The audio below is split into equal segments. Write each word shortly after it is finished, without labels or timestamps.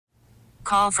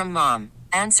call from mom.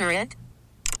 Answer it.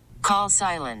 Call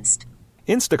silenced.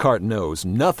 Instacart knows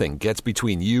nothing gets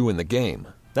between you and the game.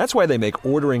 That's why they make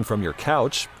ordering from your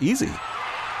couch easy.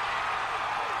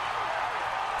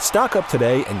 Stock up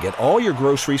today and get all your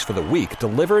groceries for the week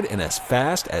delivered in as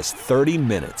fast as 30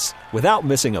 minutes without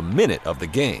missing a minute of the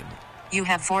game. You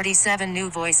have 47 new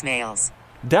voicemails.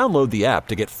 Download the app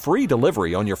to get free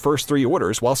delivery on your first 3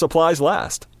 orders while supplies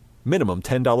last. Minimum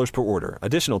 $10 per order.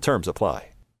 Additional terms apply.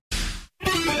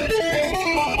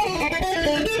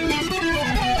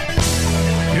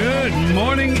 Good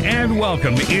morning and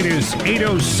welcome. It is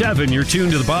 8:07. You're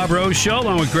tuned to the Bob Rose Show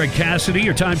along with Greg Cassidy.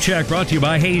 Your time check brought to you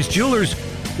by Hayes Jewelers,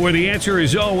 where the answer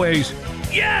is always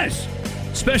yes.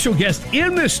 Special guest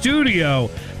in the studio,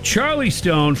 Charlie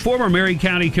Stone, former Marion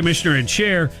County Commissioner and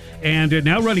Chair, and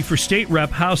now running for State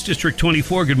Rep, House District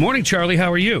 24. Good morning, Charlie.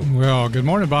 How are you? Well, good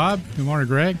morning, Bob. Good morning,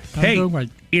 Greg.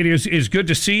 It is good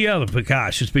to see you. But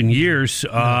gosh, it's been years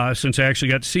since I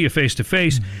actually got to see you face to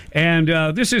face. And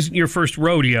this isn't your first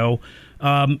rodeo.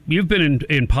 You've been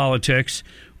in politics.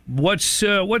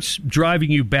 What's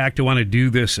driving you back to want to do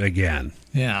this again?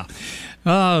 Yeah.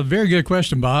 Very good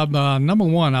question, Bob. Number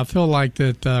one, I feel like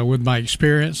that with my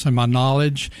experience and my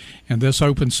knowledge and this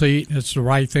open seat, it's the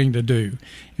right thing to do.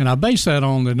 And I base that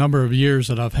on the number of years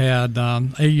that I've had,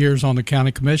 8 years on the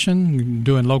county commission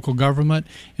doing local government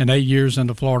and 8 years in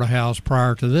the Florida House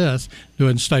prior to this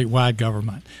doing statewide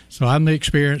government. So I'm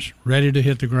experienced, ready to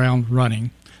hit the ground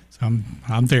running. So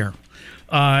I'm there.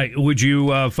 Would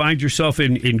you find yourself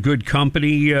in good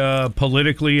company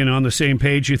politically and on the same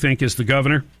page, you think, as the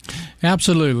governor?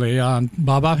 Absolutely.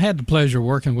 Bob, I've had the pleasure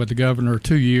working with the governor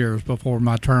 2 years before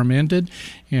my term ended,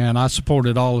 and I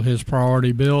supported all of his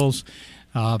priority bills.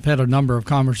 I've had a number of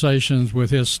conversations with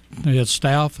his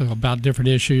staff about different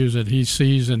issues that he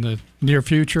sees in the near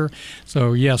future.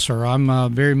 So, yes, sir,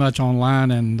 I'm very much online,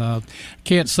 and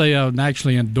can't say I'm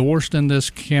actually endorsed in this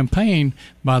campaign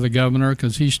by the governor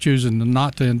because he's choosing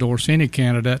not to endorse any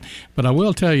candidate. But I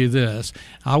will tell you this.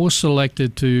 I was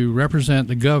selected to represent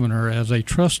the governor as a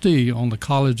trustee on the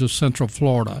College of Central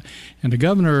Florida. And the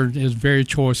governor is very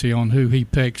choosy on who he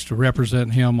picks to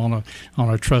represent him on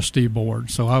a trustee board.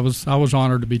 So I was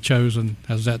honored to be chosen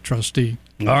as that trustee.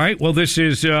 All right. Well, this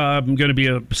is going to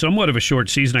be somewhat of a short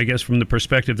season, I guess, from the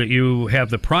perspective that you have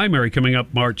the primary coming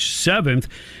up March 7th,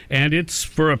 and it's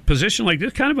for a position like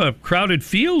this, kind of a crowded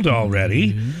field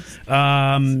already.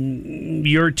 Mm-hmm.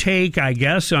 Your take, I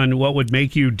guess, on what would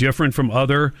make you different from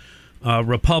other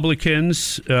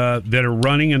Republicans that are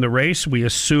running in the race. We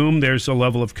assume there's a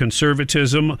level of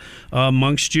conservatism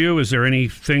amongst you. Is there any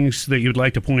things that you'd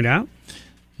like to point out?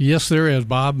 Yes, there is,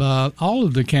 Bob. All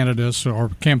of the candidates are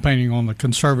campaigning on the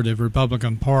conservative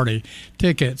Republican Party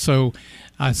ticket. So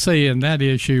I say in that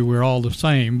issue we're all the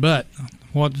same. But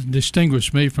what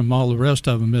distinguished me from all the rest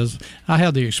of them is I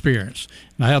have the experience.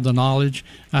 I have the knowledge.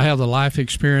 I have the life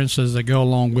experiences that go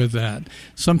along with that.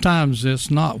 Sometimes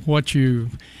it's not what you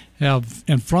have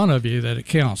in front of you that it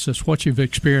counts. It's what you've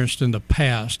experienced in the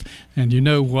past, and you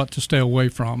know what to stay away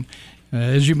from.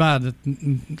 As you might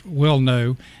well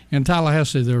know, in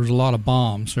Tallahassee there's a lot of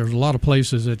bombs. There's a lot of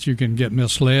places that you can get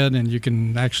misled and you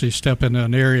can actually step into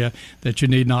an area that you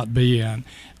need not be in.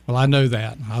 Well, I know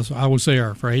that. I was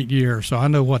there for 8 years, so I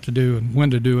know what to do and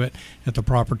when to do it at the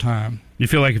proper time. You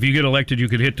feel like if you get elected, you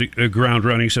could hit the ground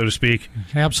running, so to speak?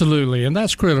 Absolutely, and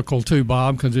that's critical too,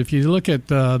 Bob, because if you look at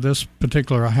this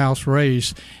particular House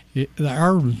race,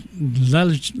 our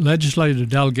legislative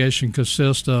delegation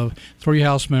consists of 3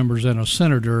 House members and a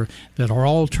senator that are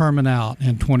all terming out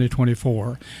in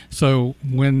 2024. So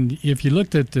if you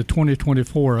looked at the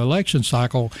 2024 election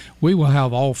cycle, we will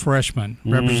have all freshmen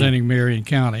representing Marion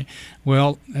County.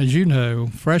 Well, as you know,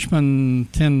 freshmen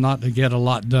tend not to get a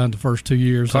lot done the first 2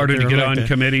 years. Harder to get on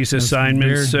committees,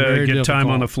 assignments, very get difficult. Time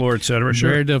on the floor, et cetera.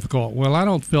 Sure. Very difficult. Well, I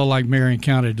don't feel like Marion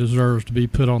County deserves to be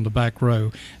put on the back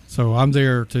row. So I'm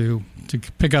there to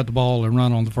pick up the ball and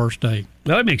run on the first day.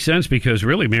 Well, that makes sense because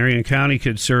really Marion County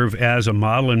could serve as a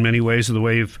model in many ways of the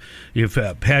way you've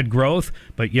had growth,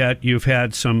 but yet you've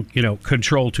had some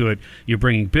control to it. You're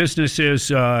bringing businesses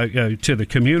to the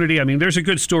community. I mean, there's a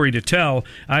good story to tell,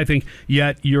 I think.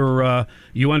 Yet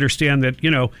you understand that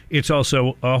it's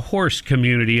also a horse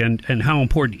community and how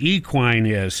important equine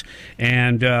is.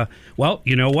 And well,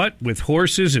 you know what? With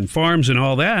horses and farms and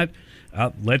all that.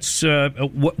 What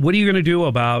are you going to do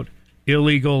about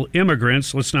illegal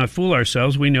immigrants? Let's not fool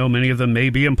ourselves. We know many of them may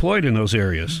be employed in those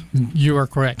areas. You are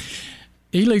correct.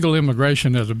 Illegal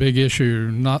immigration is a big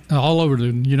issue, not all over the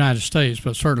United States,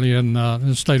 but certainly in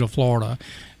the state of Florida.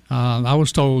 I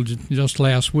was told just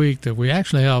last week that we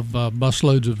actually have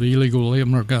busloads of illegal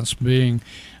immigrants being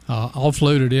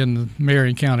offloaded in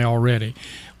Marion County already.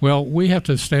 Well, we have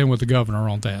to stand with the governor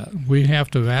on that. We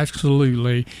have to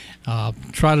absolutely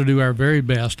try to do our very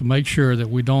best to make sure that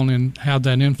we don't have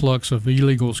that influx of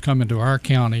illegals coming to our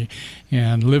county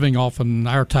and living off of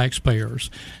our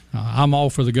taxpayers. I'm all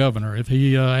for the governor. If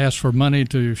he asks for money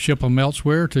to ship them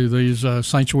elsewhere to these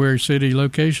sanctuary city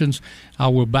locations, I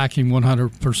will back him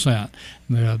 100%.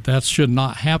 That should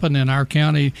not happen in our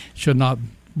county, should not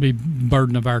be a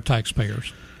burden of our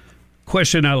taxpayers.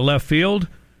 Question out of left field.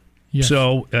 Yes.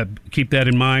 So keep that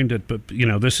in mind. But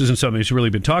this isn't something that's really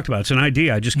been talked about. It's an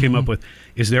idea I just came up with.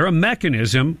 Is there a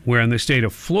mechanism where in the state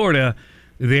of Florida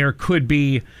there could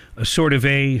be a sort of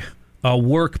a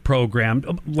work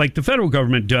program like the federal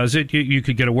government does it? You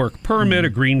could get a work permit, a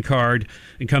green card,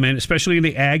 and come in, especially in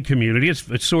the ag community.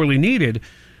 It's sorely needed.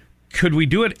 Could we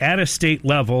do it at a state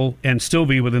level and still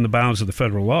be within the bounds of the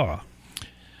federal law?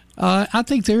 I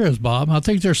think there is, Bob. I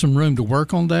think there's some room to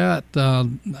work on that.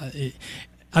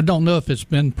 I don't know if it's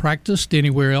been practiced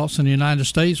anywhere else in the United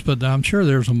States, but I'm sure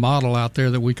there's a model out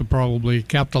there that we could probably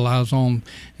capitalize on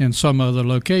in some other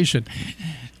location.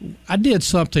 I did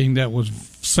something that was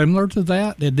similar to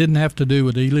that. It didn't have to do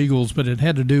with illegals, but it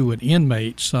had to do with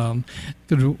inmates.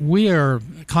 We are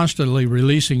constantly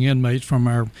releasing inmates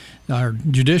from our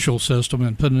judicial system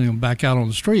and putting them back out on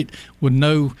the street with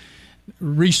no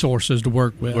resources to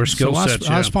work with. Or skill sets,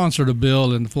 I sponsored a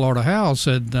bill in the Florida House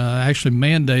that actually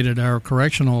mandated our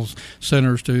correctional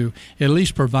centers to at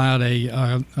least provide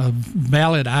a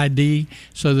valid ID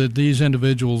so that these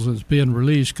individuals that's being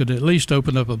released could at least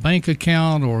open up a bank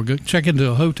account or check into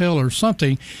a hotel or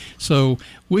something. So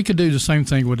we could do the same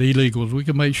thing with illegals. We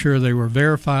could make sure they were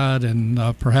verified and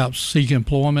perhaps seek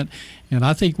employment. And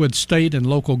I think with state and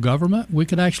local government, we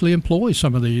could actually employ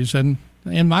some of these. And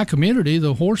in my community,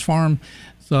 the horse farm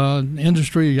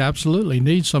industry absolutely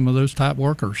needs some of those type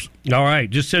workers. All right.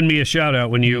 Just send me a shout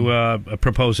out when you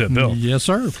propose that bill. Yes,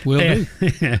 sir. Will do.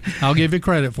 I'll give you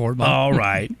credit for it, Bob. All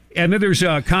right. And then there's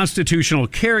constitutional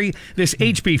carry. This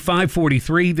HB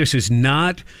 543, this is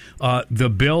not the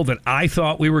bill that I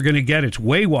thought we were going to get. It's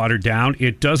way watered down.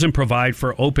 It doesn't provide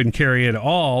for open carry at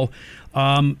all.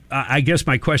 I guess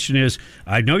my question is,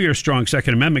 I know you're a strong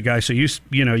Second Amendment guy, so you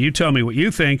tell me what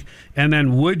you think, and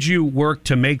then would you work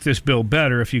to make this bill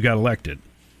better if you got elected?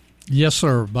 Yes,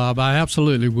 sir, Bob. I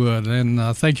absolutely would,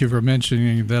 and thank you for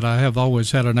mentioning that. I have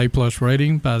always had an A+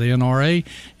 rating by the NRA,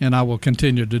 and I will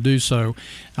continue to do so.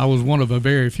 I was one of a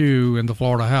very few in the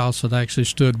Florida House that actually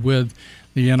stood with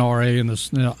the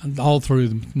NRA all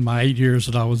through my 8 years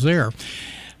that I was there.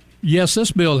 Yes,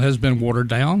 this bill has been watered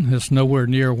down. It's nowhere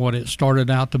near what it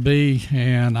started out to be,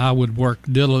 and I would work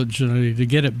diligently to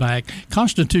get it back.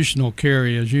 Constitutional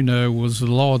carry, as you know, was the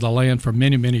law of the land for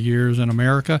many, many years in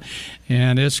America,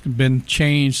 and it's been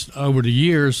changed over the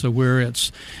years to where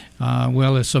it's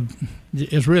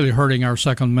really hurting our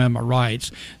Second Amendment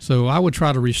rights. So I would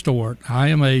try to restore it. I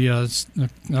am a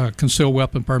concealed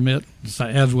weapon permit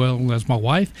as well as my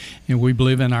wife, and we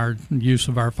believe in our use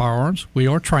of our firearms. We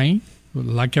are trained,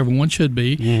 like everyone should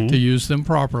be, to use them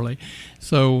properly.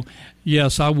 So,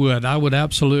 yes, I would. I would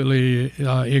absolutely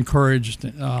encourage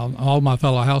all my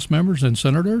fellow House members and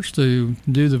senators to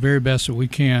do the very best that we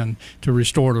can to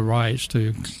restore the rights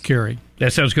to carry.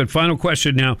 That sounds good. Final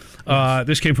question now.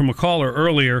 This came from a caller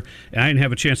earlier, and I didn't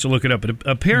have a chance to look it up, but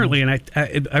apparently, and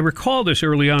I recall this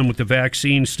early on with the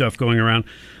vaccine stuff going around,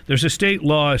 there's a state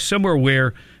law somewhere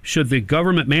where should the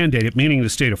government mandate it, meaning the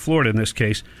state of Florida in this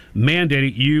case, mandate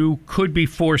it, you could be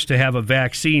forced to have a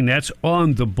vaccine. That's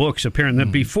on the books, apparently,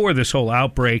 before this whole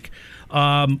outbreak. What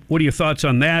are your thoughts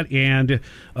on that? And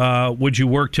would you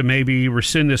work to maybe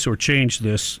rescind this or change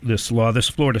this law, this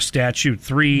Florida statute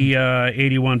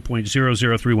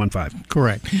 381.00315?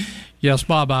 Correct. Yes,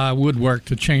 Bob, I would work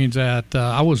to change that.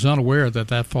 I was unaware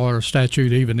that Florida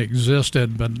statute even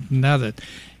existed, but now that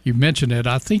you mentioned it,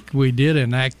 I think we did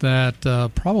enact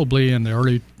that probably in the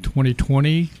early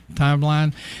 2020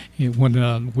 timeline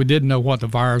when we didn't know what the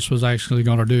virus was actually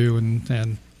going to do,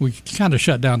 and we kind of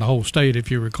shut down the whole state, if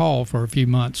you recall, for a few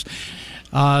months.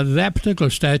 That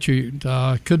particular statute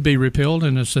could be repealed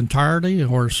in its entirety,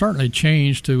 or certainly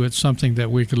changed to it's something that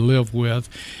we could live with.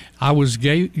 I was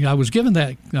given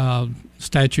that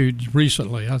statute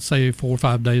recently, I'd say 4 or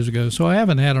 5 days ago, so I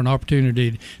haven't had an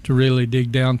opportunity to really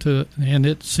dig down to it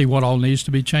and see what all needs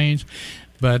to be changed.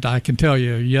 But I can tell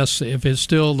you, yes, if it's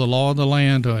still the law of the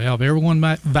land to have everyone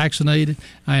vaccinated,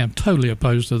 I am totally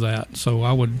opposed to that. So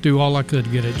I would do all I could to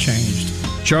get it changed.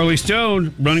 Charlie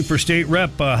Stone, running for state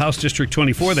rep, House District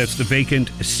 24. That's the vacant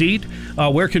seat.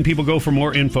 Where can people go for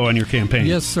more info on your campaign?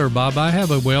 Yes, sir, Bob. I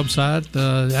have a website.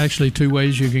 Actually, two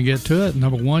ways you can get to it.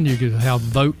 Number one, you can have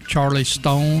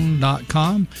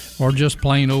votecharliestone.com or just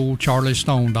plain old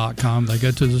charliestone.com. They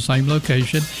go to the same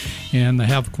location, and they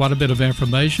have quite a bit of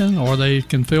information, or they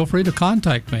can feel free to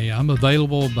contact me. I'm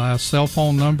available by cell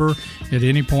phone number at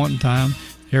any point in time.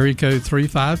 Area code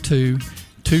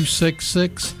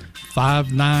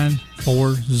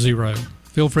 352-266-5940.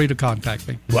 Feel free to contact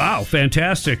me. Wow,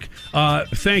 fantastic.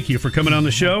 Thank you for coming on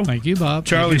the show. Thank you, Bob.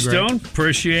 Charlie Stone,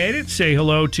 appreciate it. Say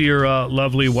hello to your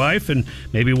lovely wife, and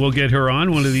maybe we'll get her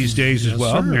on one of these days as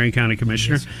well, sir. Marion County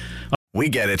Commissioner. Yes. We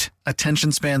get it.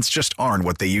 Attention spans just aren't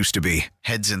what they used to be.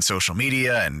 Heads in social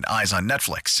media and eyes on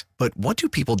Netflix. But what do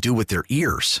people do with their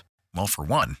ears? Well, for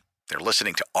one, they're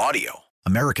listening to audio.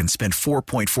 Americans spend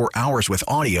 4.4 hours with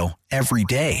audio every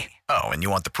day. Oh, and you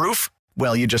want the proof?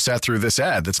 Well, you just sat through this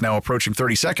ad that's now approaching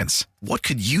 30 seconds. What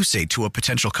could you say to a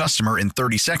potential customer in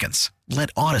 30 seconds?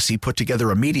 Let Odyssey put together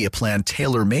a media plan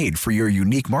tailor-made for your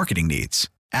unique marketing needs.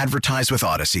 Advertise with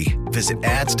Odyssey. Visit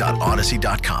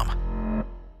ads.odyssey.com.